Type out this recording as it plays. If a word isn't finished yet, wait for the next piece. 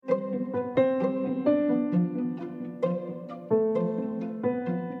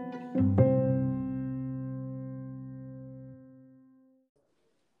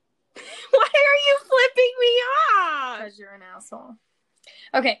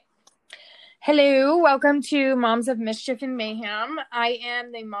Okay. Hello, welcome to Moms of Mischief and Mayhem. I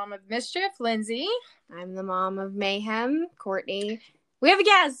am the mom of mischief, Lindsay. I'm the mom of mayhem, Courtney. We have a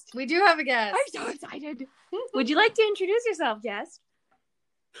guest. We do have a guest. I'm so excited. Would you like to introduce yourself, guest?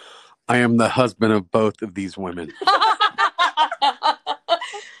 I am the husband of both of these women.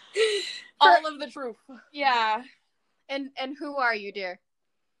 All of the truth. Yeah. And who are you, dear?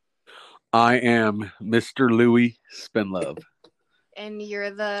 I am Mr. Louie Spinlove. And you're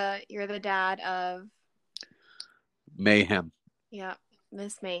the dad of Mayhem. Yeah,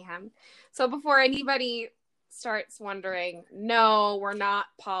 Miss Mayhem. So before anybody starts wondering, no, we're not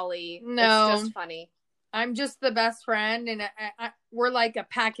Polly. No. It's just funny. I'm just the best friend, and we're like a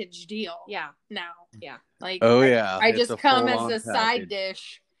package deal. Yeah. Now. Yeah. Like. Oh yeah. I just come as a side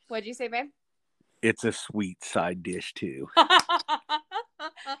dish. What'd you say, babe? It's a sweet side dish too.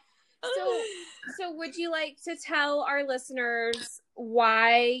 So would you like to tell our listeners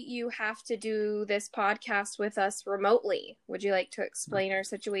why you have to do this podcast with us remotely? Would you like to explain our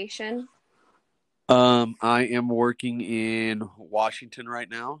situation? I am working in Washington right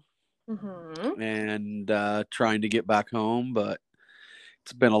now. Mm-hmm. And trying to get back home, but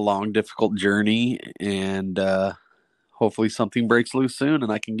it's been a long, difficult journey, and hopefully something breaks loose soon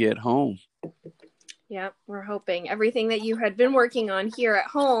and I can get home. Yep, we're hoping. Everything that you had been working on here at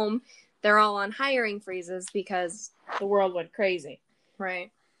home, they're all on hiring freezes because the world went crazy.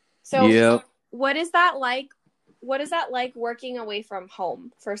 Right. So yep. What is that like? What is that like working away from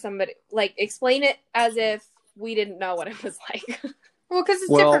home for somebody? Like, explain it as if we didn't know what it was like. Well, because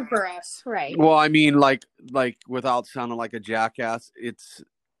it's different for us. Right. Well, I mean, like without sounding like a jackass, it's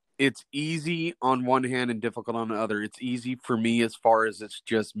easy on one hand and difficult on the other. It's easy for me as far as it's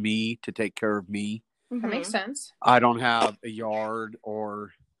just me to take care of me. That makes sense. I don't have a yard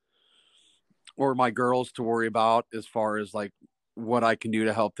or my girls to worry about as far as like what I can do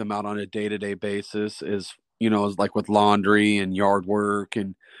to help them out on a day-to-day basis is like with laundry and yard work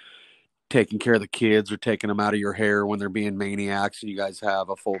and taking care of the kids or taking them out of your hair when they're being maniacs and you guys have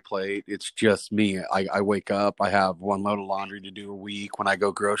a full plate. It's just me. I wake up, I have one load of laundry to do a week. When I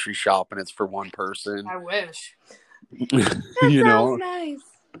go grocery shopping, it's for one person. I wish. That sounds nice.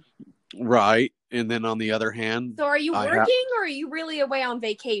 Right. And then on the other hand, so are you working or are you really away on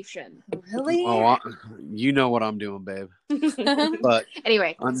vacation? Really? Oh, you know what I'm doing, babe. But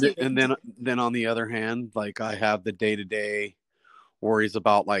anyway, and then on the other hand, like I have the day-to-day worries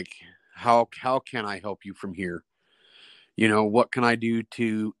about like how can I help you from here? What can I do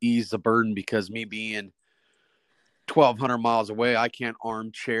to ease the burden? Because me being 1,200 miles away, I can't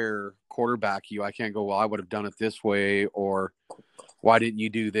armchair quarterback you. I can't go, well, I would have done it this way, or why didn't you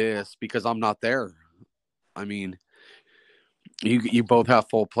do this? Because I'm not there. I mean, you both have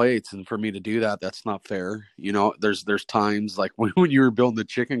full plates, and for me to do that, that's not fair. There's times like when you were building the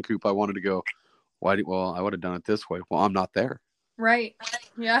chicken coop, I wanted to go, well, I would have done it this way. Well, I'm not there. Right.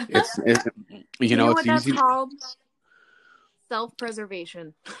 Yeah. It's what easy. That's called?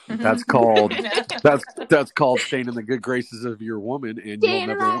 Self-preservation. That's called that's called staying in the good graces of your woman, and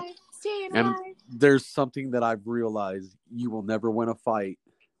Staying alive. And there's something that I've realized: you will never win a fight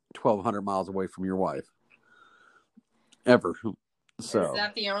 1,200 miles away from your wife, ever. So is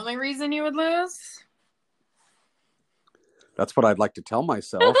that the only reason you would lose? That's what I'd like to tell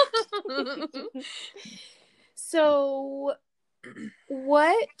myself. So,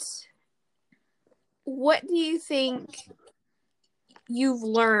 what do you think you've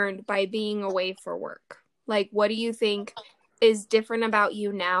learned by being away for work? Like, what do you think is different about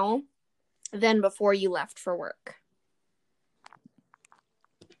you now than before you left for work?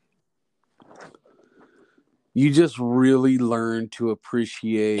 You just really learn to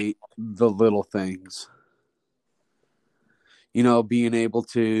appreciate the little things. Being able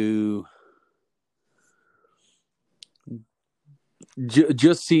to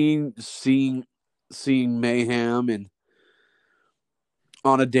just seeing mayhem and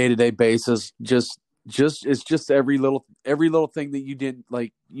on a day-to-day basis, just it's just every little thing that you did.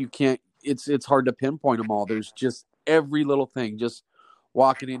 Like, you can't. It's hard to pinpoint them all. There's just every little thing. Just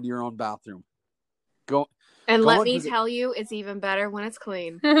walking into your own bathroom. Let me tell you, it's even better when it's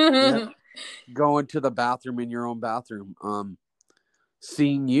clean. Yeah, going to the bathroom in your own bathroom.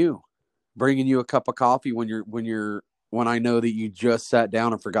 Seeing you, bringing you a cup of coffee when I know that you just sat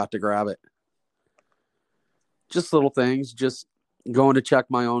down and forgot to grab it. Just little things. Just going to check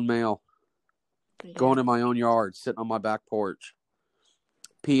my own mail. Yeah. Going in my own yard, sitting on my back porch,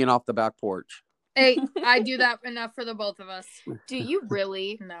 peeing off the back porch. Hey, I do that enough for the both of us. Do you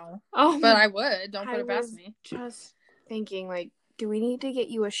really? No. Oh, but I would. Don't put it past me. Just thinking, like, do we need to get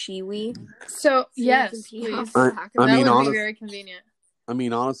you a Shewee? So yes, please. I mean, that would be very convenient. I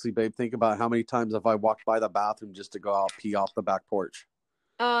mean, honestly, babe, think about how many times have I walked by the bathroom just to go out pee off the back porch.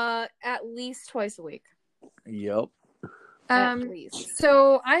 At least twice a week. Yep. At least.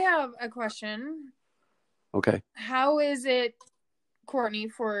 So I have a question. Okay. How is it, Courtney,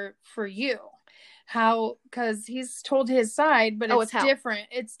 for you? How, because he's told his side, but it's different.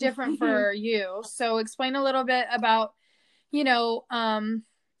 It's different for you. So explain a little bit about, you know,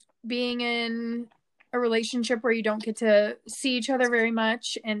 being in a relationship where you don't get to see each other very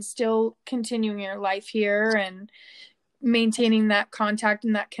much and still continuing your life here and maintaining that contact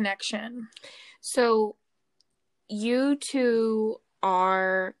and that connection. So you two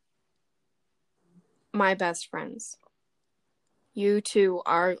are my best friends. You two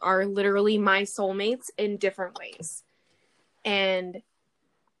are literally my soulmates in different ways. And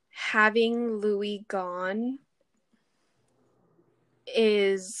having Louie gone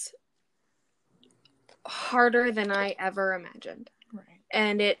is harder than I ever imagined. Right.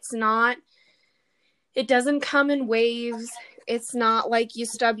 And it doesn't come in waves. It's not like you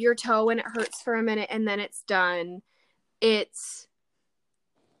stub your toe and it hurts for a minute and then it's done. It's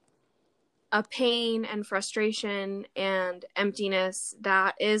a pain and frustration and emptiness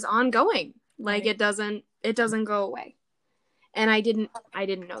that is ongoing. Like, right. It doesn't go away. And I didn't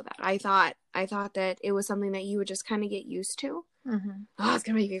know that. I thought that it was something that you would just kind of get used to. Mm-hmm. Oh, it's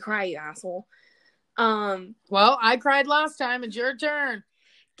gonna make you cry, you asshole. Well, I cried last time. It's your turn.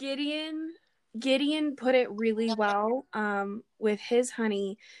 Gideon put it really well. With his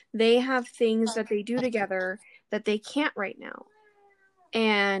honey, they have things that they do together that they can't right now.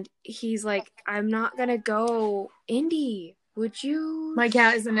 And he's like, I'm not gonna go. Indy, would you? My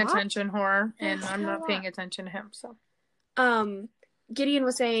cat is an attention whore, and I'm not paying attention to him. So, Gideon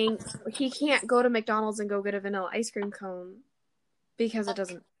was saying he can't go to McDonald's and go get a vanilla ice cream cone because it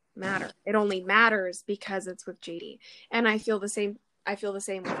doesn't matter. It only matters because it's with JD. And I feel the same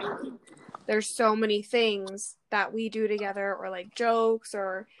way. There's so many things that we do together, or like jokes,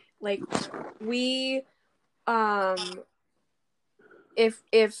 or like we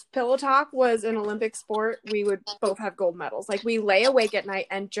if pillow talk was an Olympic sport, we would both have gold medals. Like, we lay awake at night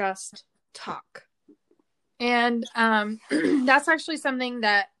and just talk. And that's actually something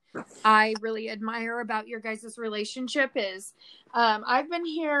that I really admire about your guys' relationship is I've been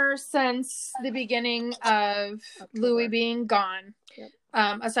here since the beginning of Louie being gone,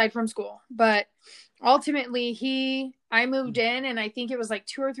 aside from school. But ultimately, I moved in, and I think it was like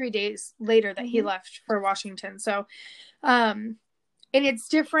 2 or 3 days later that he left for Washington. So, and it's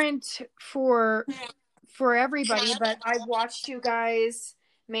different for everybody, but I've watched you guys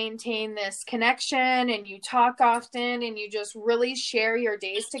maintain this connection, and you talk often, and you just really share your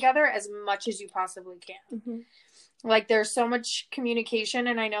days together as much as you possibly can. Mm-hmm. Like, there's so much communication,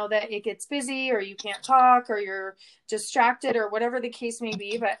 and I know that it gets busy, or you can't talk, or you're distracted, or whatever the case may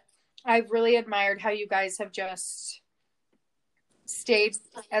be, but I've really admired how you guys have just stayed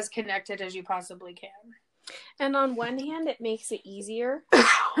as connected as you possibly can. And on one hand, it makes it easier.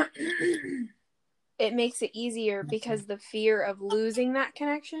 It makes it easier because the fear of losing that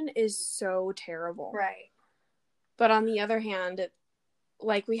connection is so terrible. Right. But on the other hand,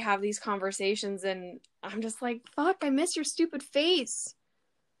 like, we have these conversations and I'm just like, fuck, I miss your stupid face.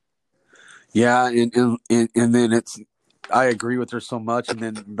 Yeah, and then I agree with her so much, and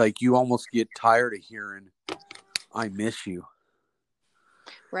then, like, you almost get tired of hearing, I miss you.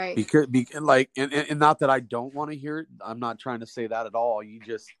 Right. Because like, and not that I don't want to hear it. I'm not trying to say that at all.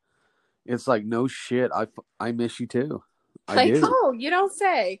 It's like, no shit. I miss you too. I do. Oh, you don't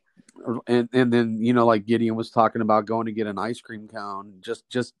say. And then, you know, like Gideon was talking about going to get an ice cream cone.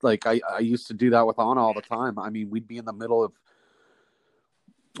 Just like I used to do that with Anna all the time. I mean, we'd be in the middle of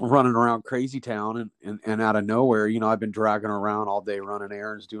running around crazy town, and out of nowhere, you know, I've been dragging her around all day, running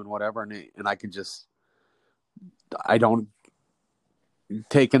errands, doing whatever, and I could just, I don't.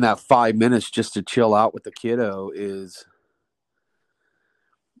 Taking that 5 minutes just to chill out with the kiddo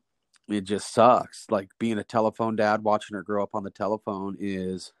it just sucks. Like, being a telephone dad, watching her grow up on the telephone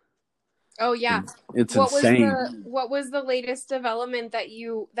is. Oh yeah, it's insane. What was the latest development that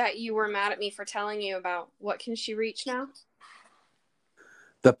you were mad at me for telling you about? What can she reach now?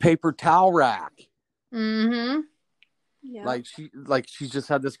 The paper towel rack. Mm-hmm. Yeah. Like she's just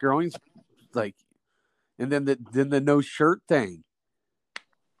had this growing, like, and then the no shirt thing.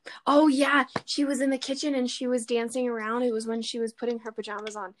 Oh yeah, she was in the kitchen and she was dancing around. It was when she was putting her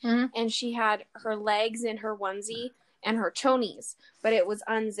pajamas on, and she had her legs in her onesie and her chonies, but it was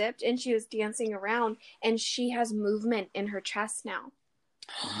unzipped, and she was dancing around, and she has movement in her chest now.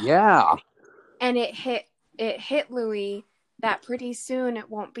 Yeah. And it hit Louie that pretty soon it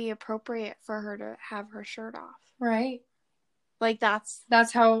won't be appropriate for her to have her shirt off. Right. Like That's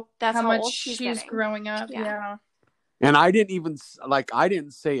how how much old she's she's getting. growing up. Yeah. Yeah. And I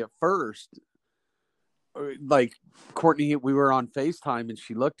didn't say at first, like, Courtney, we were on FaceTime and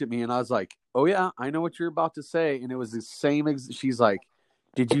she looked at me and I was like, oh yeah, I know what you're about to say. And it was the same. She's like,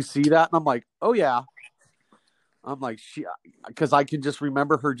 did you see that? And I'm like, oh yeah. I'm like, because I can just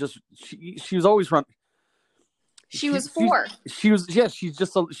remember her she was always run. She was 4. She was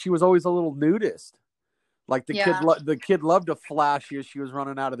she was always a little nudist. Like the kid loved to flash you. She was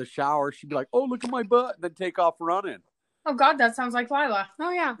running out of the shower. She'd be like, oh, look at my butt. And then take off running. Oh God, that sounds like Lila.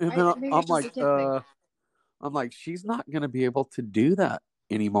 Oh yeah. And then I'm like, she's not going to be able to do that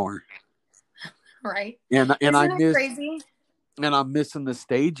anymore. Right. And Isn't I it miss, crazy? and I'm missing the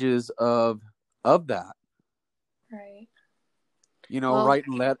stages of that. Right. You know,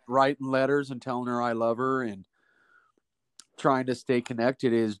 writing letters and telling her I love her and trying to stay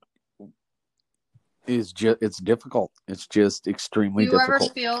connected is just, it's difficult. It's just extremely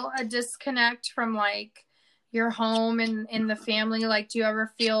difficult. Do you ever feel a disconnect from like your home and in the family? Like, do you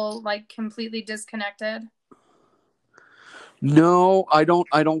ever feel like completely disconnected? No, I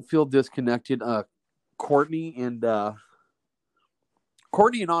don't feel disconnected. Courtney and Anna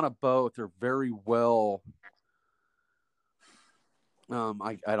both are very well.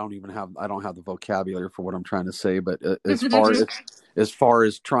 I don't have the vocabulary for what I'm trying to say, but as far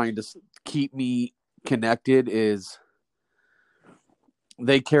as trying to keep me connected is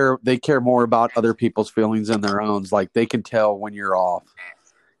they care more about other people's feelings than their own. Like they can tell when you're off.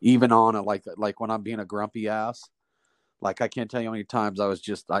 Even Anna, like when I'm being a grumpy ass, like I can't tell you how many times I was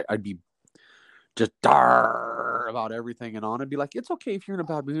I'd be just dar about everything, and Anna would be like, "It's okay if you're in a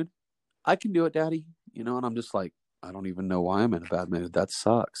bad mood. I can do it, Daddy." You know, and I'm just like, I don't even know why I'm in a bad mood. That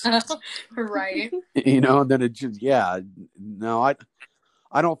sucks. Right. You know, and then it just, no, I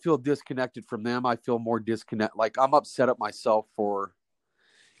don't feel disconnected from them. I feel more disconnect. Like I'm upset at myself for,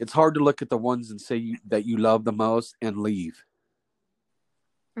 it's hard to look at the ones and say that you love the most and leave.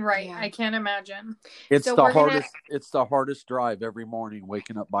 Right. Yeah. I can't imagine. It's the hardest drive every morning,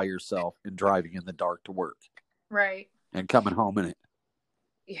 waking up by yourself and driving in the dark to work. Right. And coming home in it.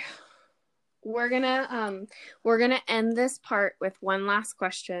 Yeah. We're gonna end this part with one last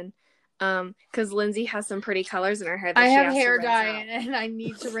question, because Lindsay has some pretty colors in her hair. I have hair dye and I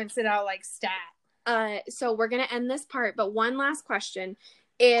need to rinse it out like stat. So we're gonna end this part, but one last question: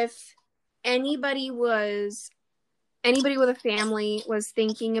 if anybody with a family was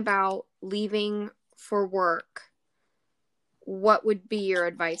thinking about leaving for work, what would be your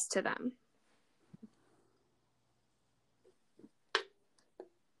advice to them?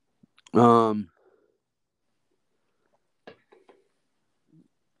 God,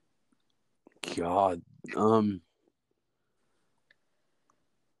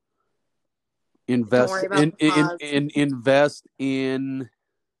 invest invest in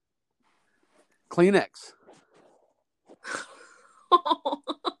Kleenex.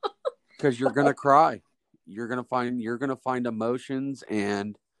 Because you're gonna cry. You're gonna find emotions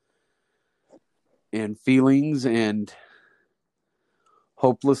and feelings and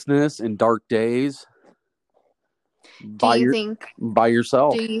hopelessness and dark days by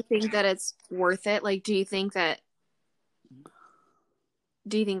yourself. Do you think that it's worth it? Like, do you think that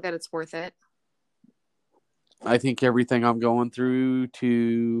it's worth it? I think everything I'm going through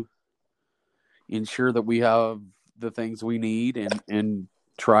to ensure that we have the things we need and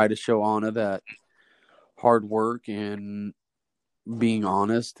try to show Anna that hard work and being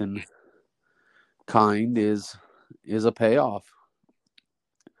honest and kind is a payoff.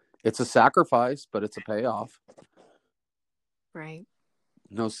 It's a sacrifice, but it's a payoff. Right.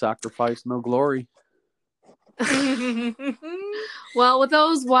 No sacrifice, no glory. Well, with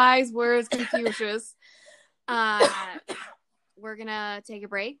those wise words, Confucius, we're gonna take a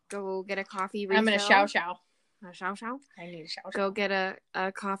break. Go get a coffee refill. I'm gonna chow. A chow? I need a chow. Go get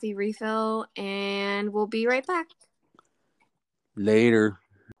a coffee refill, and we'll be right back. Later.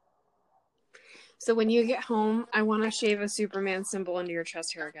 So when you get home, I want to shave a Superman symbol into your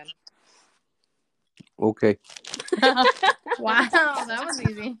chest hair again. Okay. Wow, that was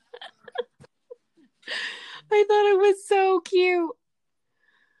easy. I thought it was so cute.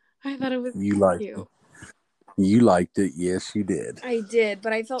 Cute. You liked it. Yes, you did. I did,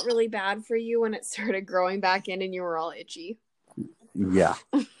 but I felt really bad for you when it started growing back in and you were all itchy. Yeah.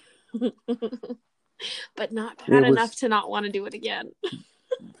 But not bad enough to not want to do it again.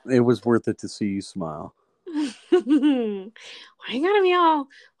 It was worth it to see you smile. Why you gotta be all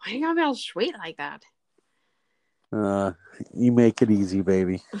sweet like that? You make it easy,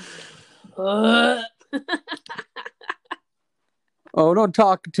 baby. Oh, don't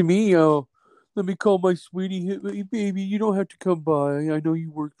talk to me, Let me call my sweetie. Hey, baby, you don't have to come by. I know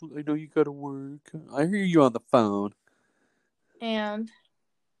you work. I know you gotta work. I hear you on the phone. And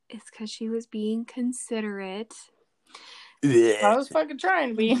It's because she was being considerate. I was fucking trying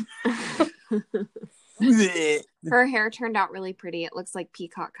to be. Her hair turned out really pretty. It looks like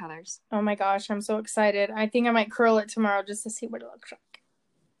peacock colors. Oh my gosh, I'm so excited. I think I might curl it tomorrow just to see what it looks like.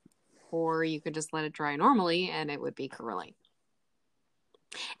 Or you could just let it dry normally and it would be curly.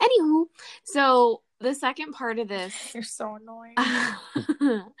 Anywho, so the second part of this. You're so annoying.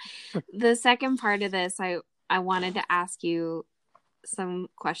 The second part of this, I wanted to ask you some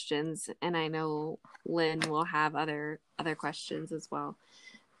questions, and I know Lynn will have other questions as well.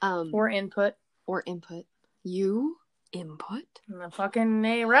 Or input. You input? Fucking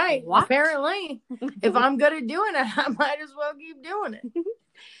ain't right. What? Apparently. If I'm good at doing it, I might as well keep doing it.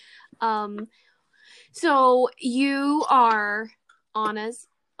 So you are Anna's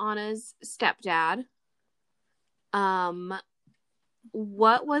stepdad.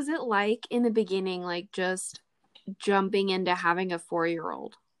 What was it like in the beginning, like just jumping into having a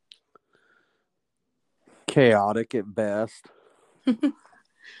 4-year-old? Chaotic at best.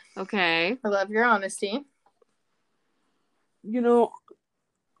 Okay. I love your honesty. You know,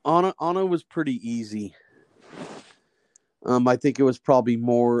 Anna was pretty easy. I think it was probably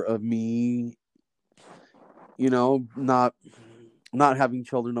more of me, you know, not having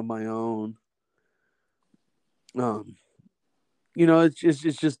children of my own. You know, it's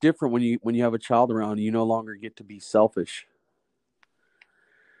just different when you have a child around. You no longer get to be selfish.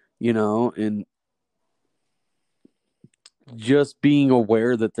 You know, and just being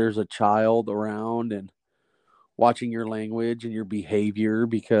aware that there's a child around and watching your language and your behavior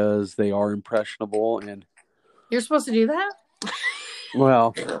because they are impressionable. And you're supposed to do that?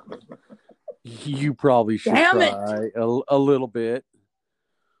 Well, you probably should try a little bit.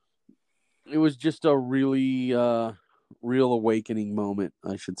 It was just a really real awakening moment,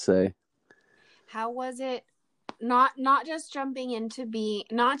 I should say. How was it not just jumping into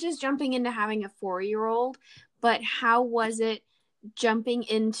having a 4-year-old, but how was it jumping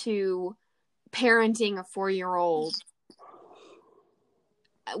into parenting a 4-year-old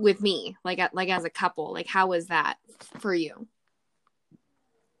with me, like as a couple? Like, how was that for you?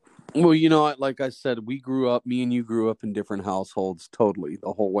 Well, you know, like I said, me and you grew up in different households totally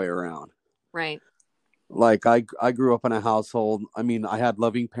the whole way around. Right. Like I grew up in a household. I mean, I had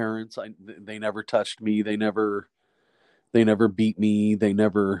loving parents. They never touched me. They never beat me. They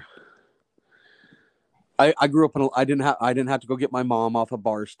never. I grew up I didn't have to go get my mom off a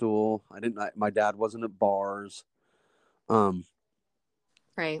bar stool. My dad wasn't at bars.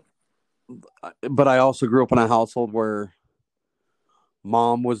 Right. But I also grew up in a household where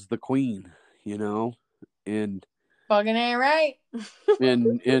mom was the queen, you know, and fucking ain't right.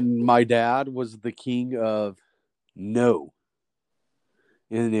 and my dad was the king of no.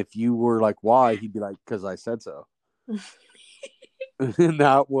 And if you were like, why? He'd be like, because I said so. And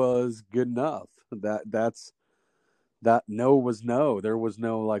that was good enough. That no was no. There was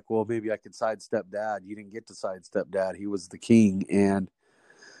no like, well, maybe I could sidestep dad. You didn't get to sidestep dad. He was the king. And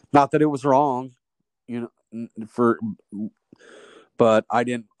not that it was wrong, you know, but I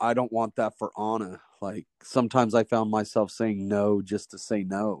don't want that for Anna. Like sometimes I found myself saying no just to say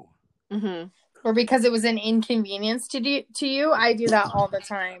no. Mm-hmm. Or because it was an inconvenience to you. I do that all the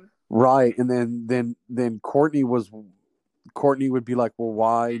time. Right. And then Courtney would be like, well,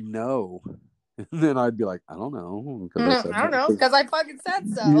 why no? And then I'd be like, I don't know. I don't know, because I fucking said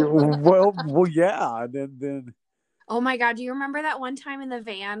so. well, yeah. And then. Oh my God, do you remember that one time in the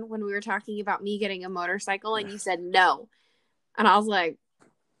van when we were talking about me getting a motorcycle and you said no? And I was like,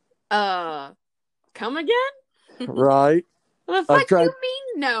 come again? Right. What the fuck do you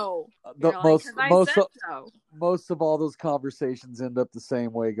mean no? Most of all those conversations end up the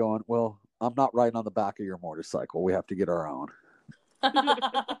same way, going, well, I'm not riding on the back of your motorcycle. We have to get our own.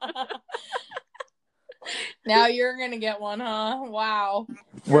 Now you're going to get one, huh? Wow.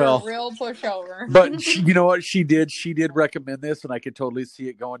 You're a real pushover. But you know what she did? She did recommend this, and I could totally see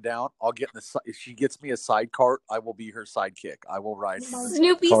it going down. If she gets me a side cart, I will be her sidekick. I will ride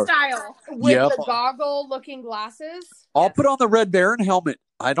Snoopy style. With the goggle-looking glasses? I'll put on the Red Baron helmet.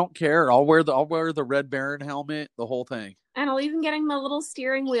 I don't care. I'll wear the Red Baron helmet, the whole thing. And I'll even get him a little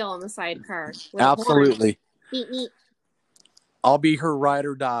steering wheel in the sidecar. Absolutely. I'll be her ride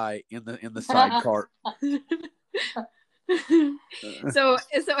or die in the side cart. So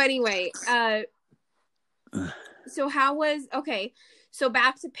anyway, so how was so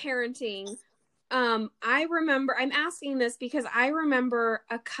back to parenting. I remember, I'm asking this because I remember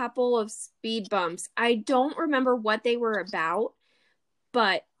a couple of speed bumps. I don't remember what they were about,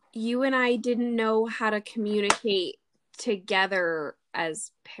 but you and I didn't know how to communicate together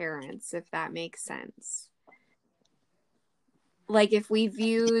as parents, if that makes sense. Like, if we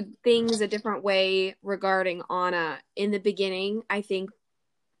viewed things a different way regarding Anna in the beginning, I think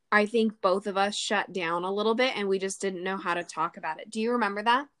both of us shut down a little bit and we just didn't know how to talk about it. Do you remember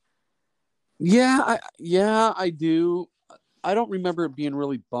that? Yeah, I do. I don't remember it being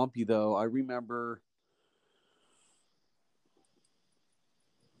really bumpy though. I remember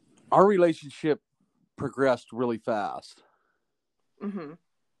our relationship progressed really fast. Mm-hmm.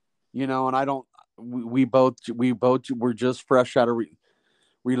 You know, and I don't. We both were just fresh out of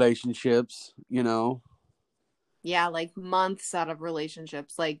relationships. You know, Yeah, like months out of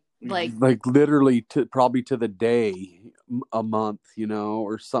relationships, like literally to probably to the day, a month. You know,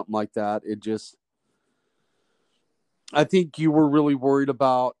 or something like that. It just. I think you were really worried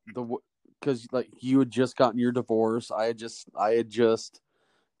about because like you had just gotten your divorce. I had just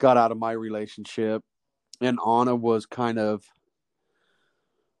got out of my relationship, and Anna was kind of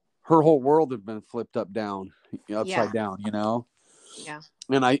her whole world had been flipped upside down, you know? Yeah.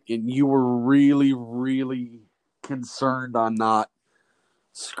 And you were really, really concerned on not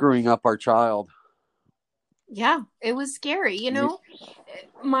screwing up our child. Yeah, it was scary. You know,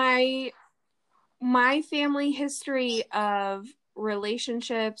 my family history of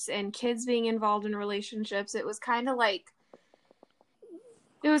relationships and kids being involved in relationships, it was kind of like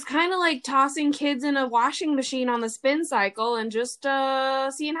tossing kids in a washing machine on the spin cycle and just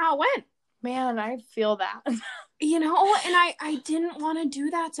seeing how it went. Man, I feel that. You know, and I didn't want to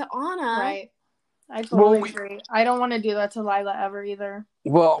do that to Anna. Right. I totally agree. I don't want to do that to Lila ever either.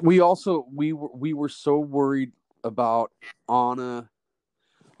 Well, we were so worried about Anna.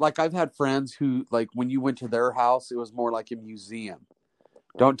 Like, I've had friends who, like, when you went to their house, it was more like a museum.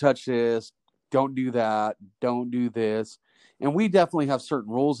 Don't touch this. Don't do that. Don't do this. And we definitely have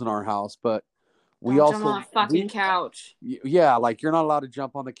certain rules in our house, but we Don't also jump on a fucking couch. Yeah, like you're not allowed to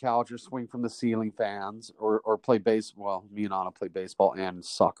jump on the couch or swing from the ceiling fans or play baseball. Well, me and Anna play baseball and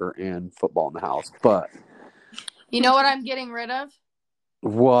soccer and football in the house. But you know what I'm getting rid of?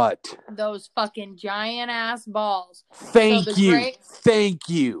 What? Those fucking giant ass balls. Thank you.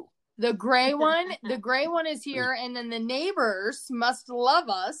 The gray one is here, and then the neighbors must love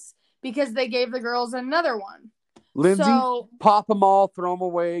us because they gave the girls another one. Lindsay, pop them all, throw them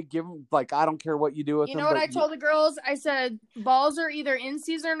away, give them, like, I don't care what you do with them. You know what I told the girls? I said, balls are either in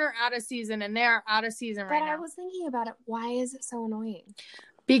season or out of season, and they are out of season right now. But I was thinking about it. Why is it so annoying?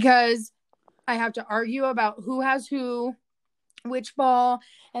 Because I have to argue about who has which ball,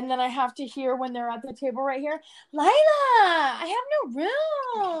 and then I have to hear when they're at the table right here, Lila, I have no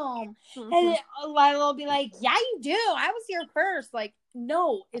room. Mm-hmm. And Lila will be like, yeah, you do. I was here first. Like,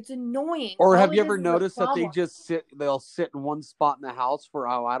 no, it's annoying. Or have you ever noticed that they'll sit in one spot in the house for,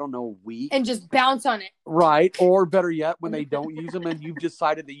 I don't know, a week? And just bounce on it. Right. Or better yet, when they don't use them and you've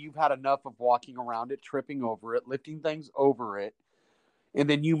decided that you've had enough of walking around it, tripping over it, lifting things over it, and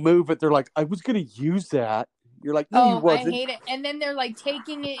then you move it, they're like, I was going to use that. You're like, no, you wasn't. I hate it. And then they're like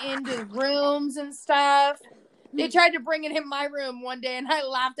taking it into rooms and stuff. They tried to bring it in my room one day, and I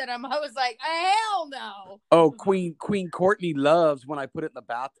laughed at them. I was like, hell no. Oh, Queen Courtney loves when I put it in the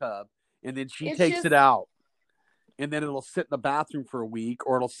bathtub, and then she takes it out. And then it'll sit in the bathroom for a week,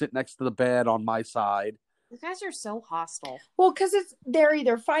 or it'll sit next to the bed on my side. You guys are so hostile. Well, because they're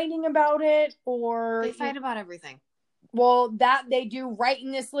either fighting about it, or... They fight about everything. Well, that they do right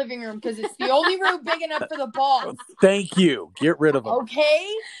in this living room because it's the only room big enough for the balls. Thank you. Get rid of them. Okay.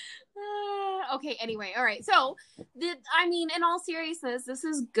 Okay. Anyway, all right. So, in all seriousness, this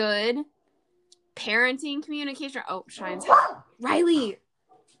is good parenting communication. Oh, Shine's Riley.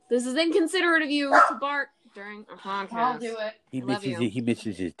 This is inconsiderate of you to bark during a podcast. I'll do it. He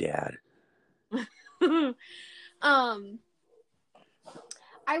misses his dad. I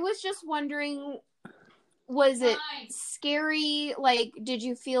was just wondering. Was it scary? Like, did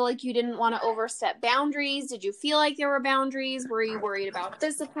you feel like you didn't want to overstep boundaries? Did you feel like there were boundaries? Were you worried about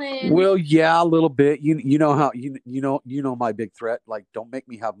discipline? Well, yeah, a little bit. You know how you know my big threat. Like, don't make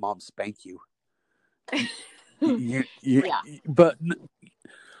me have mom spank you. Yeah. But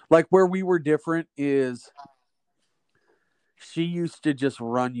like where we were different is she used to just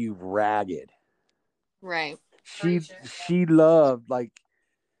run you ragged. Right. She loved like.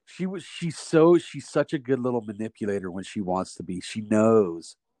 She's such a good little manipulator when she wants to be. She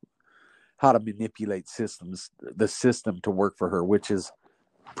knows how to manipulate the system to work for her, which is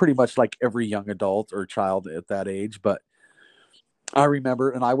pretty much like every young adult or child at that age. But I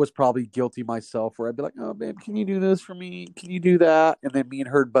remember, and I was probably guilty myself, where I'd be like, oh, babe, can you do this for me? Can you do that? And then me and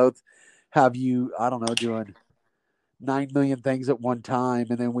her both have you, I don't know, 9 million things at one time.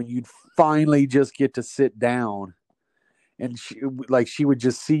 And then when you'd finally just get to sit down, and she would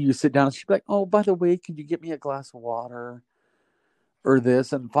just see you sit down, and she'd be like, oh, by the way, could you get me a glass of water or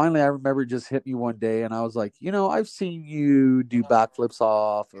this? And finally, I remember it just hit me one day, and I was like, I've seen you do backflips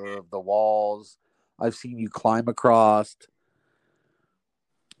off of the walls. I've seen you climb across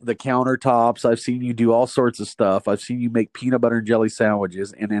the countertops. I've seen you do all sorts of stuff. I've seen you make peanut butter and jelly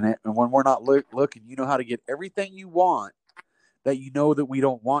sandwiches. And when we're not looking, you know how to get everything you want that that we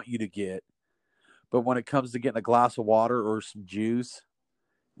don't want you to get. But when it comes to getting a glass of water or some juice,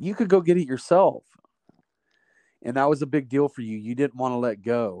 you could go get it yourself. And that was a big deal for you. You didn't want to let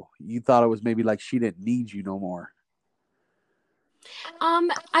go. You thought it was maybe like she didn't need you no more.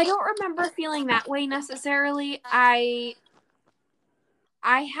 I don't remember feeling that way necessarily. I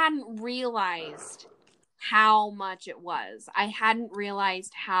hadn't realized how much it was. I hadn't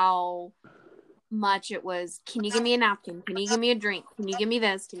realized how much it was. Can you give me a napkin? Can you give me a drink? Can you give me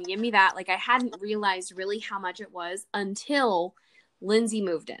this? Can you give me that? Like, I hadn't realized really how much it was until Lindsay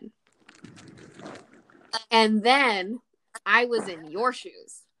moved in. And then I was in your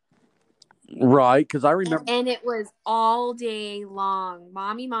shoes. Right, because I remember. And it was all day long.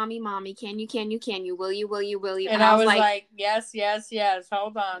 Mommy, can you? Will you? And I was like, yes.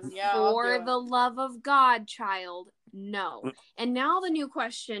 Hold on. Yeah. For the love of God, child, no. And now the new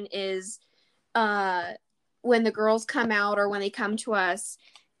question is, when the girls come out or when they come to us,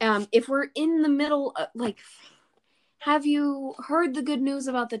 if we're in the middle of, have you heard the good news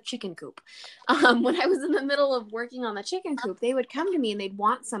about the chicken coop? When I was in the middle of working on the chicken coop, they would come to me and they'd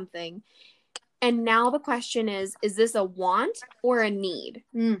want something. And now the question is this a want or a need?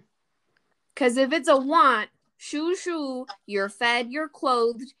 Because if it's a want, shoo, you're fed, you're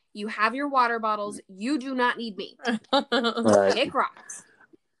clothed, you have your water bottles, you do not need me. Right. Kick rocks.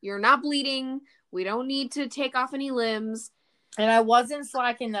 You're not bleeding. We don't need to take off any limbs. And I wasn't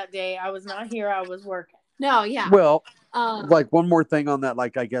slacking that day. I was not here. I was working. No, yeah. Well, one more thing on that,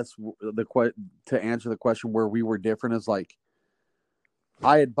 I guess to answer the question where we were different is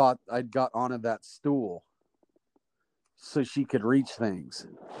I'd got onto that stool so she could reach things.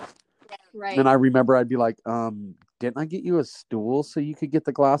 Right. And I remember I'd be like, didn't I get you a stool so you could get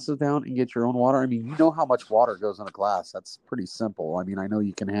the glasses down and get your own water? I mean, you know how much water goes in a glass. That's pretty simple. I mean, I know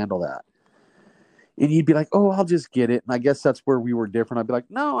you can handle that. And you'd be like, oh, I'll just get it. And I guess that's where we were different. I'd be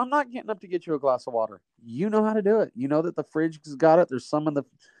like, no, I'm not getting up to get you a glass of water. You know how to do it. You know that the fridge has got it. There's some in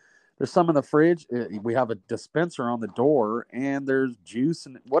the fridge. We have a dispenser on the door, and there's juice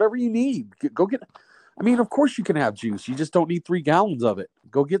and whatever you need. Go get it. I mean, of course you can have juice. You just don't need 3 gallons of it.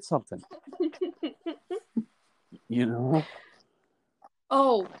 Go get something.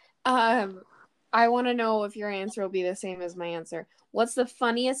 Oh, I want to know if your answer will be the same as my answer. What's the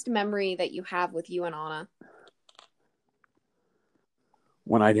funniest memory that you have with you and Anna?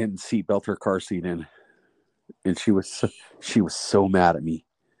 When I didn't seatbelt her car seat in, and she was so mad at me.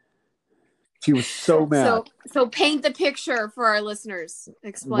 She was so mad. So paint the picture for our listeners.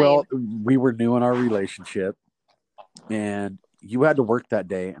 Explain. Well, we were new in our relationship, and you had to work that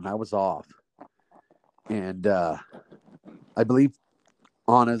day, and I was off. And I believe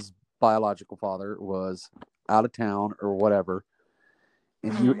Anna's biological father was out of town or whatever.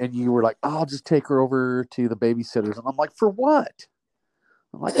 And you were like, oh, I'll just take her over to the babysitters. And I'm like, for what?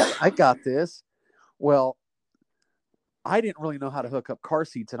 I'm like, I got this. Well, I didn't really know how to hook up car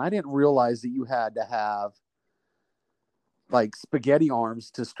seats, and I didn't realize that you had to have spaghetti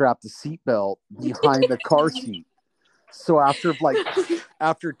arms to strap the seatbelt behind the car seat. So after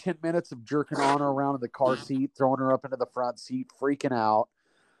 10 minutes of jerking Anna around in the car seat, throwing her up into the front seat, freaking out,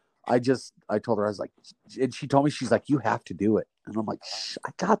 I told her, I was like, and she told me, she's like, you have to do it. And I'm like, I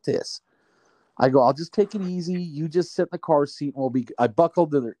got this. I go, I'll just take it easy. You just sit in the car seat and I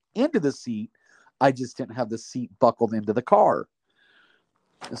buckled her into the seat. I just didn't have the seat buckled into the car.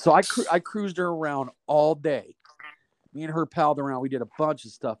 So I cruised her around all day. Me and her palled around. We did a bunch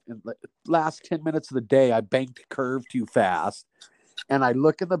of stuff. In the last 10 minutes of the day, I banked a curve too fast. And I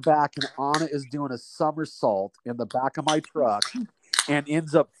look in the back, and Anna is doing a somersault in the back of my truck and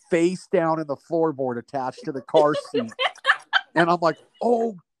ends up face down in the floorboard attached to the car seat. And I'm like,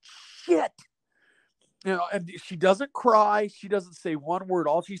 oh, shit. And she doesn't cry. She doesn't say one word.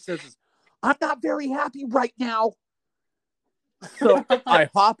 All she says is, I'm not very happy right now. So I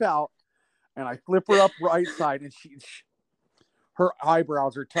hop out and I flip her up right side, and her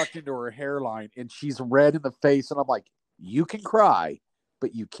eyebrows are tucked into her hairline, and she's red in the face. And I'm like, you can cry,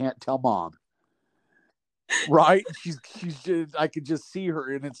 but you can't tell Mom. Right? She's just, I could just see her,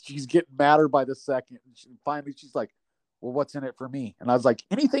 and she's getting madder by the second. And finally, she's like, well, what's in it for me? And I was like,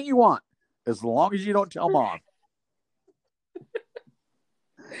 anything you want, as long as you don't tell Mom.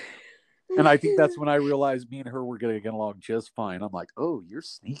 And I think that's when I realized me and her were going to get along just fine. I'm like, oh, you're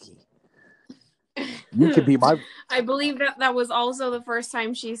sneaky. You could be my... I believe that was also the first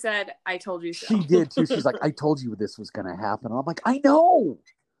time she said, I told you so. She did too. She's like, I told you this was going to happen. And I'm like, I know.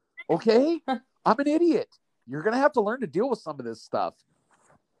 Okay? I'm an idiot. You're going to have to learn to deal with some of this stuff.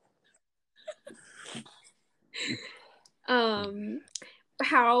 So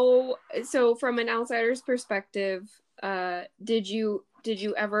from an outsider's perspective, did you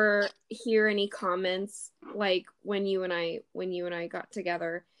ever hear any comments like when you and I got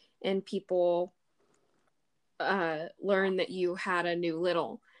together and people learned that you had a new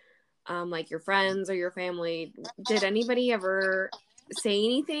little, like your friends or your family? Did anybody ever say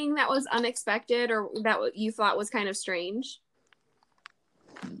anything that was unexpected or that you thought was kind of strange?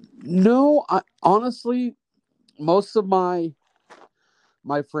 No, honestly, most of my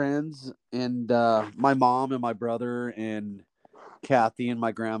friends and my mom and my brother and Kathy and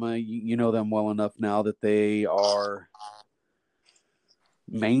my grandma, you know them well enough now that they are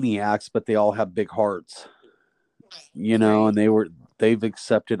maniacs, but they all have big hearts, you know, and they've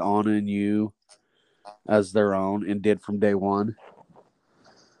accepted Anna and you as their own and did from day one.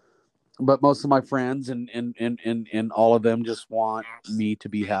 But most of my friends and all of them just want me to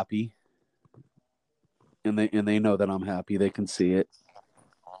be happy. And they know that I'm happy. They can see it.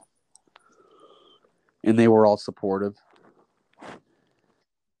 And they were all supportive.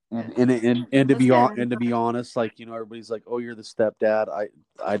 And to be honest, like, you know, everybody's like, "Oh, you're the stepdad."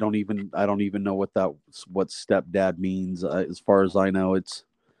 I don't even know what stepdad means. As far as I know,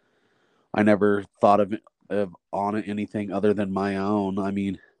 I never thought of on anything other than my own. I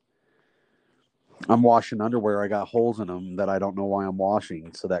mean, I'm washing underwear. I got holes in them that I don't know why I'm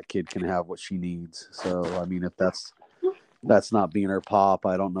washing, so that kid can have what she needs. So, I mean, if that's not being her pop,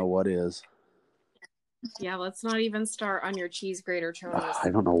 I don't know what is. Yeah, let's not even start on your cheese grater choice. I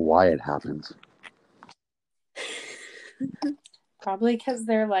don't know why it happens. Probably because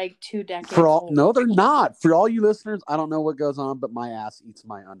they're like 2 decades old. No, they're not. For all you listeners, I don't know what goes on, but my ass eats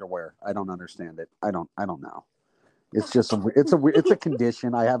my underwear. I don't understand it. I don't know. It's just it's a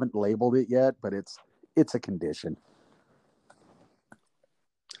condition. I haven't labeled it yet, but it's a condition.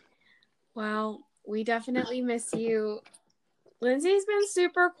 Well, we definitely miss you. Lindsay's been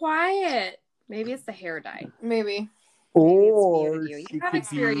super quiet. Maybe it's the hair dye. Maybe Or it's you. You have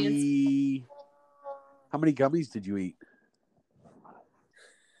experience. How many gummies did you eat?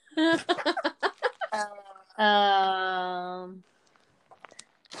 2?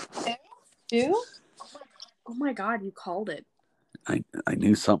 Oh my God, you called it. I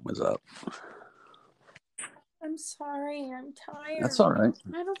knew something was up. I'm sorry, I'm tired. That's all right.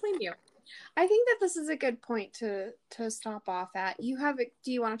 I don't blame you. I think that this is a good point to stop off at. Do you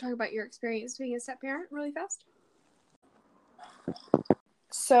want to talk about your experience being a step-parent really fast?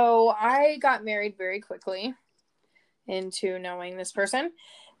 So I got married very quickly into knowing this person.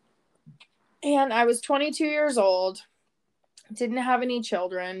 And I was 22 years old, didn't have any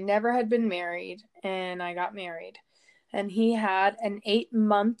children, never had been married, and I got married. And he had an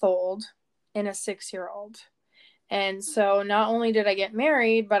 8-month-old and a 6-year-old. And so not only did I get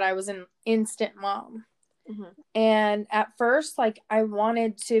married, but I was an instant mom. Mm-hmm. And at first, like, I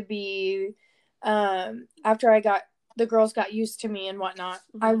wanted to be, after the girls got used to me and whatnot,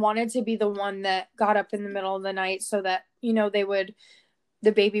 mm-hmm. I wanted to be the one that got up in the middle of the night so that, you know, the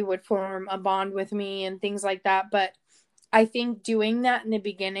baby would form a bond with me and things like that. But I think doing that in the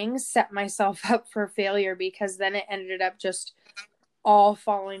beginning set myself up for failure, because then it ended up just all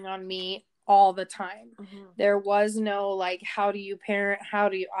falling on me all the time. Mm-hmm. There was no, like, how do you parent? How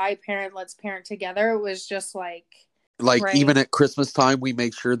do I parent? Let's parent together. It was just like right. Even at Christmas time, we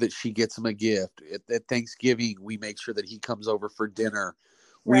make sure that she gets him a gift. At Thanksgiving, we make sure that he comes over for dinner.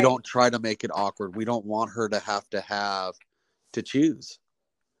 Right. We don't try to make it awkward. We don't want her to have to choose,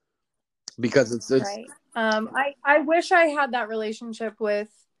 because it's right. I wish I had that relationship with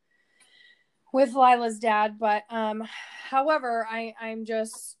Lila's dad, but however, I'm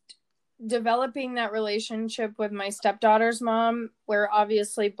just developing that relationship with my stepdaughter's mom. We're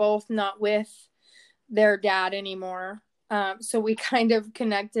obviously both not with their dad anymore, so we kind of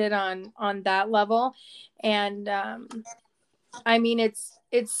connected on that level. And I mean, it's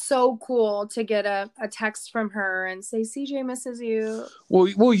so cool to get a text from her and say CJ misses you.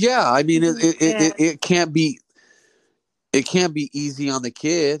 Well, yeah. I mean, it can't be easy on the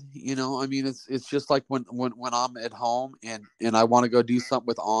kid, you know. I mean, it's just like when I'm at home and I want to go do something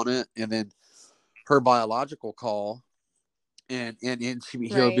with Anna, and then her biological call, and he'll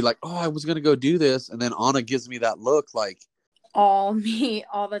be like, "Oh, I was going to go do this," and then Anna gives me that look like all me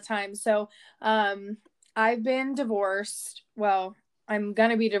all the time. So, I've been divorced. Well, I'm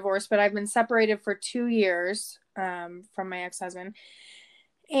gonna be divorced, but I've been separated for 2 years from my ex-husband.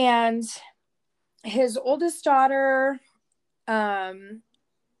 And his oldest daughter didn't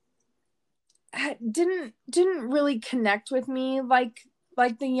really connect with me like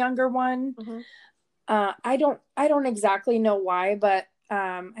the younger one. Mm-hmm. I don't exactly know why, but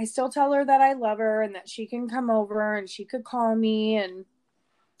I still tell her that I love her and that she can come over and she could call me,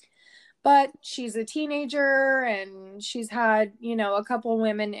 but she's a teenager and she's had, a couple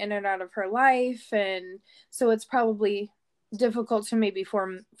women in and out of her life, and so it's probably difficult to maybe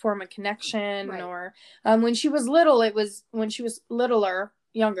form a connection. Right. Or when she was little, when she was littler,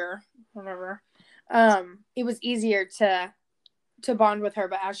 younger, whatever, it was easier to bond with her,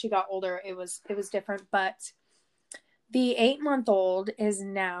 but as she got older, it was different. But the 8-month-old is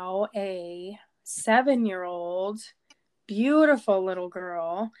now a 7-year-old beautiful little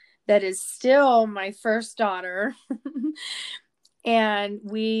girl that is still my first daughter. And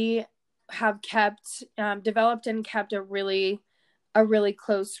we have developed and kept a really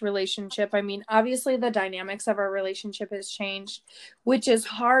close relationship. I mean, obviously the dynamics of our relationship has changed, which is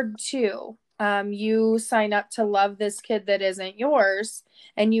hard too. You sign up to love this kid that isn't yours,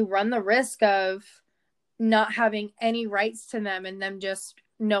 and you run the risk of not having any rights to them and them just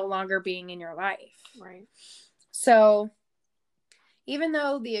no longer being in your life. Right. So even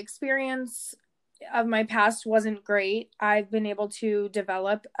though the experience of my past wasn't great, I've been able to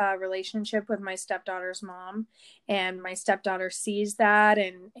develop a relationship with my stepdaughter's mom, and my stepdaughter sees that,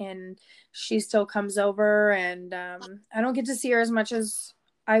 and she still comes over, and I don't get to see her as much as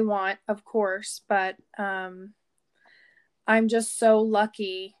I want, of course, but I'm just so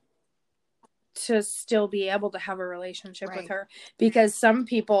lucky to still be able to have a relationship Right. with her, because some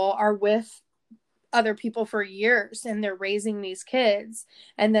people are with other people for years and they're raising these kids,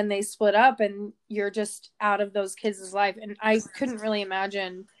 and then they split up and you're just out of those kids' life. And I couldn't really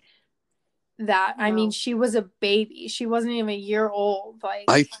imagine that. No. I mean, she was a baby. She wasn't even a year old.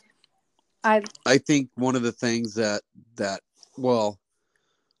 Like I think one of the things that well,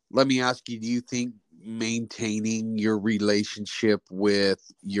 let me ask you, do you think maintaining your relationship with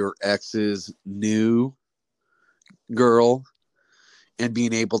your ex's new girl and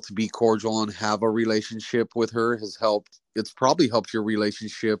being able to be cordial and have a relationship with her has helped? It's probably helped your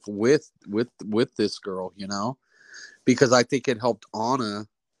relationship with this girl, because I think it helped Anna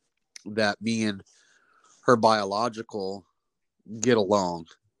that me and her biological get along.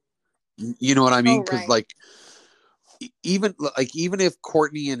 You know what I mean? Because right. even if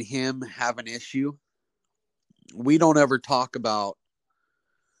Courtney and him have an issue, we don't ever talk about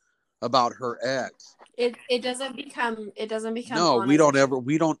her ex. It doesn't become No, Anna's issue.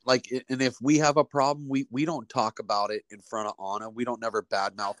 we don't like it. And if we have a problem, we don't talk about it in front of Anna. We don't never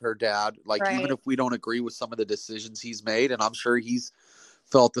badmouth her dad. Like, even Right. if we don't agree with some of the decisions he's made, and I'm sure he's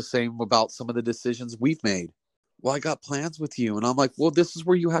felt the same about some of the decisions we've made. Well, I got plans with you. And I'm like, well, this is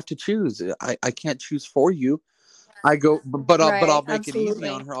where you have to choose. I can't choose for you. I go, but I'll Right. make it easy Absolutely.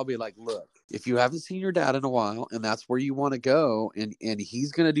 on her. I'll be like, look, if you haven't seen your dad in a while and that's where you want to go, and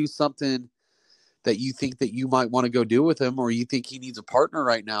he's going to do something that you think that you might want to go do with him, or you think he needs a partner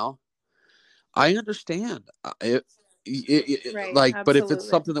right now, I understand. Right. Like, but if it's Absolutely.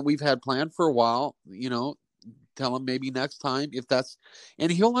 something that we've had planned for a while, tell him maybe next time, if that's,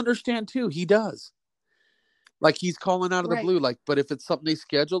 and he'll understand too. He does. Like, he's calling out of the Right. blue. Like, but if it's something they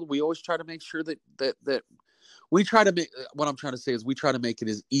scheduled, we always try to make sure that we try to make, what I'm trying to say is we try to make it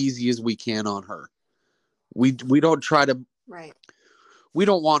as easy as we can on her. We don't try to, Right. we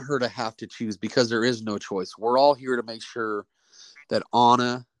don't want her to have to choose, because there is no choice. We're all here to make sure that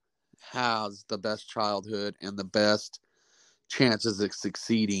Anna has the best childhood and the best chances of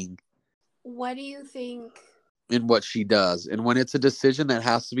succeeding What do you think? in what she does. And when it's a decision that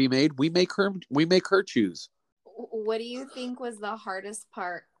has to be made, we make her choose. What do you think was the hardest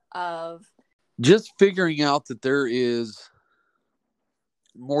part of Just figuring out that there is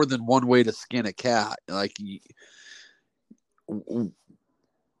more than one way to skin a cat. Like,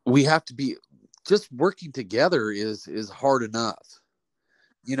 we have to be, just working together is hard enough,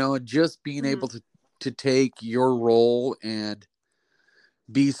 and just being able to take your role and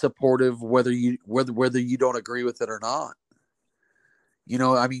be supportive, whether you don't agree with it or not.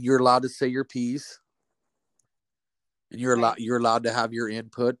 I mean, you're allowed to say your piece, and you're allowed to have your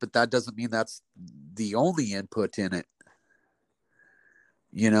input, but that doesn't mean that's the only input in it.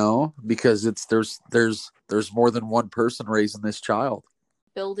 Because there's more than one person raising this child.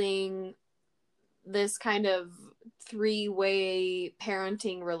 building this kind of three-way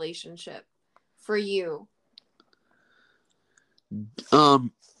parenting relationship for you?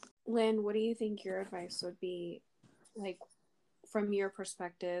 Um, Lynn, what do you think your advice would be, like, from your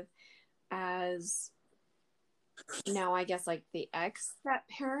perspective as now, I guess, like the that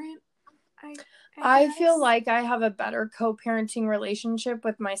parent, I guess. feel like I have a better co-parenting relationship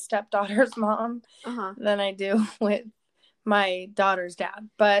with my stepdaughter's mom than I do with my daughter's dad.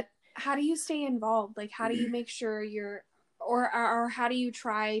 But how do you stay involved? Like, how do you make sure you're, or how do you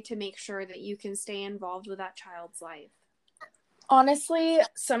try to make sure that you can stay involved with that child's life? Honestly,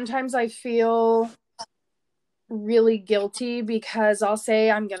 sometimes I feel really guilty because I'll say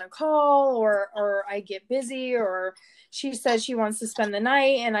I'm gonna call, or I get busy, or she says she wants to spend the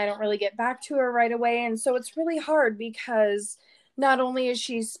night and I don't really get back to her right away. And so it's really hard because not only is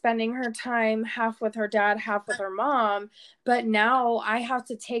she spending her time half with her dad, half with her mom, but now I have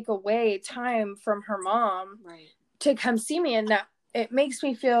to take away time from her mom to come see me, and that it makes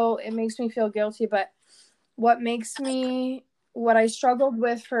me feel guilty. But what I struggled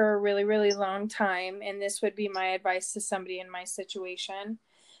with for a really, really long time, and this would be my advice to somebody in my situation,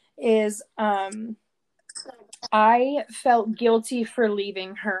 is I felt guilty for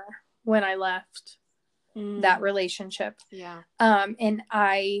leaving her when I left that relationship. Yeah. And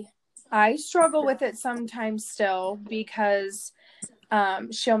I struggle with it sometimes still because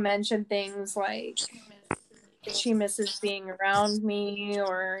she'll mention things like she misses being around me,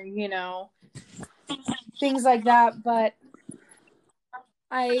 or, things like that. But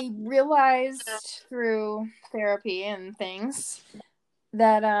I realized through therapy and things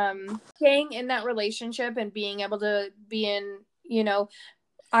that staying in that relationship and being able to be in,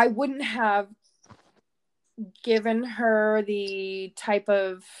 I wouldn't have given her the type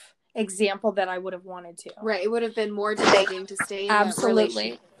of example that I would have wanted to. Right. It would have been more damaging to stay in that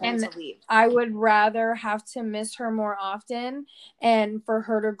relationship than to leave. I would rather have to miss her more often, and for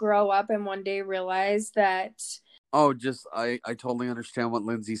her to grow up and one day realize that. Oh, I totally understand what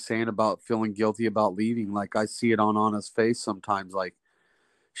Lindsay's saying about feeling guilty about leaving. Like, I see it on Anna's face sometimes. Like,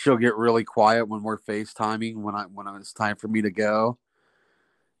 she'll get really quiet when we're FaceTiming when it's time for me to go.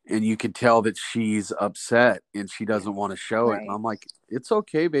 And you can tell that she's upset and she doesn't want to show it. And I'm like, it's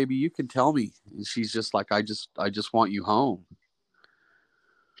okay, baby. You can tell me. And she's just like, I just want you home.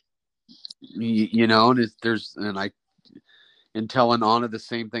 And telling Anna the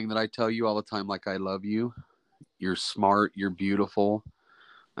same thing that I tell you all the time. Like, I love you. You're smart. You're beautiful.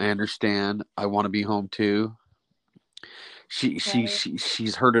 I understand. I want to be home too.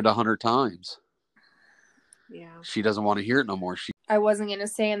 She's heard it 100 times. Yeah. She doesn't want to hear it no more. I wasn't going to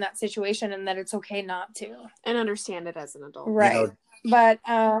say in that situation, and that it's okay not to. And understand it as an adult. Right. But,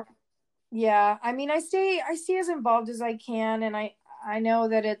 yeah, I mean, I stay as involved as I can. And I know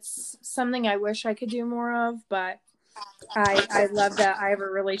that it's something I wish I could do more of, but I love that I have a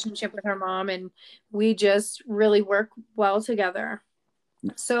relationship with her mom, and we just really work well together.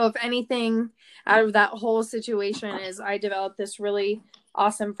 So if anything out of that whole situation is I developed this really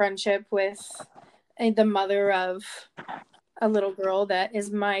awesome friendship with the mother of a little girl that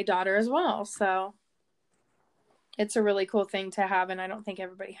is my daughter as well. So it's a really cool thing to have, and I don't think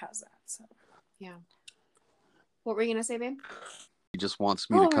everybody has that. So yeah. What were you gonna say, babe? He just wants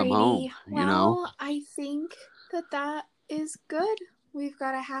me to come home. I think that is good. We've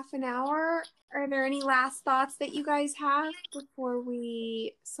got a half an hour. Are there any last thoughts that you guys have before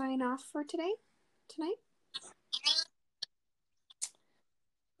we sign off for tonight?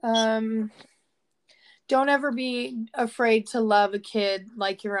 Don't ever be afraid to love a kid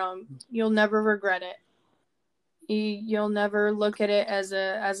like your own. You'll never regret it. You'll never look at it as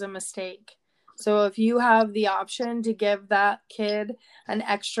a mistake. So if you have the option to give that kid an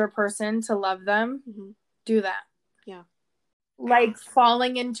extra person to love them, do that. Yeah. Like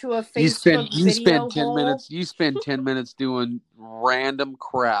falling into a Facebook video hole. You spend 10 minutes doing random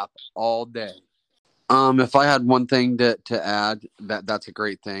crap all day. If I had one thing to add, that's a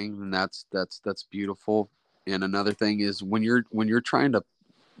great thing, and that's beautiful. And another thing is when you're parenting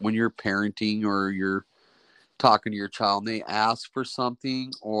or you're talking to your child and they ask for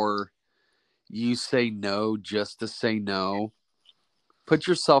something, or you say no just to say no, put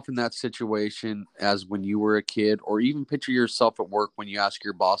yourself in that situation as when you were a kid, or even picture yourself at work when you ask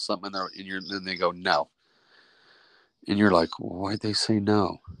your boss something and they go no. And you're like, well, why'd they say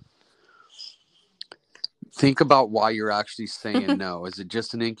no? Think about why you're actually saying no. Is it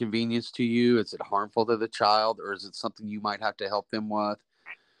just an inconvenience to you? Is it harmful to the child? Or is it something you might have to help them with?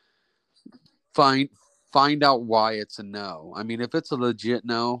 Find out why it's a no. I mean, if it's a legit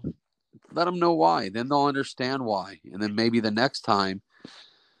no, let them know why. Then they'll understand why. And then maybe the next time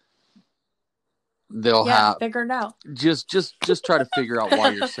they'll figure it out. Just try to figure out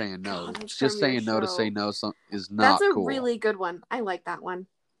why you're saying no. Just saying no to say no is not cool. That's a really good one. I like that one.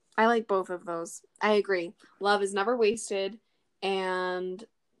 I like both of those. I agree. Love is never wasted. and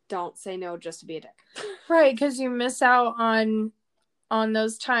don't say no just to be a dick. Right, because you miss out on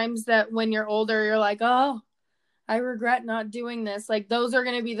those times that when you're older, you're like, oh, I regret not doing this. Like, those are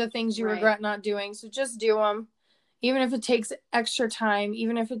going to be the things you regret not doing. So just do them. Even if it takes extra time,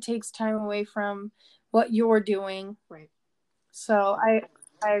 even if it takes time away from what you're doing. Right. So I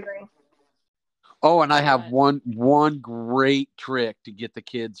agree. Oh, and I have one great trick to get the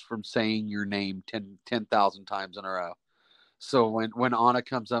kids from saying your name 10,000 times in a row. So when Anna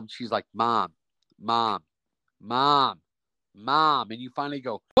comes up, she's like, Mom, Mom, Mom, Mom. And you finally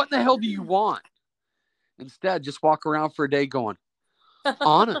go, what in the hell do you want? Instead, just walk around for a day going,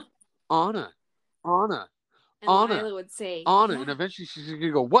 Anna, Anna, Anna. And Anna, Lila would say, Anna, and eventually she's going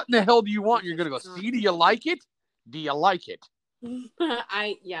to go, what in the hell do you want? And you're going to go, see, do you like it? Do you like it?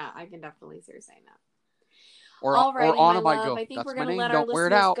 I can definitely see her saying that. Or Anna might go, I think we're going to let our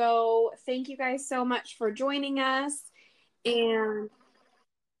listeners go. Thank you guys so much for joining us. And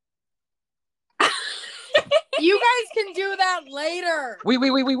you guys can do that later. Wait.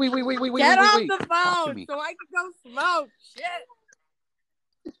 Get off the phone so I can go smoke. Shit.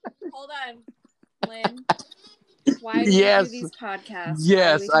 Hold on, Lynn. Why do we do these podcasts?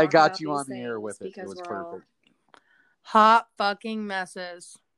 Yes, I got you on the air with it. It was perfect. Hot fucking messes.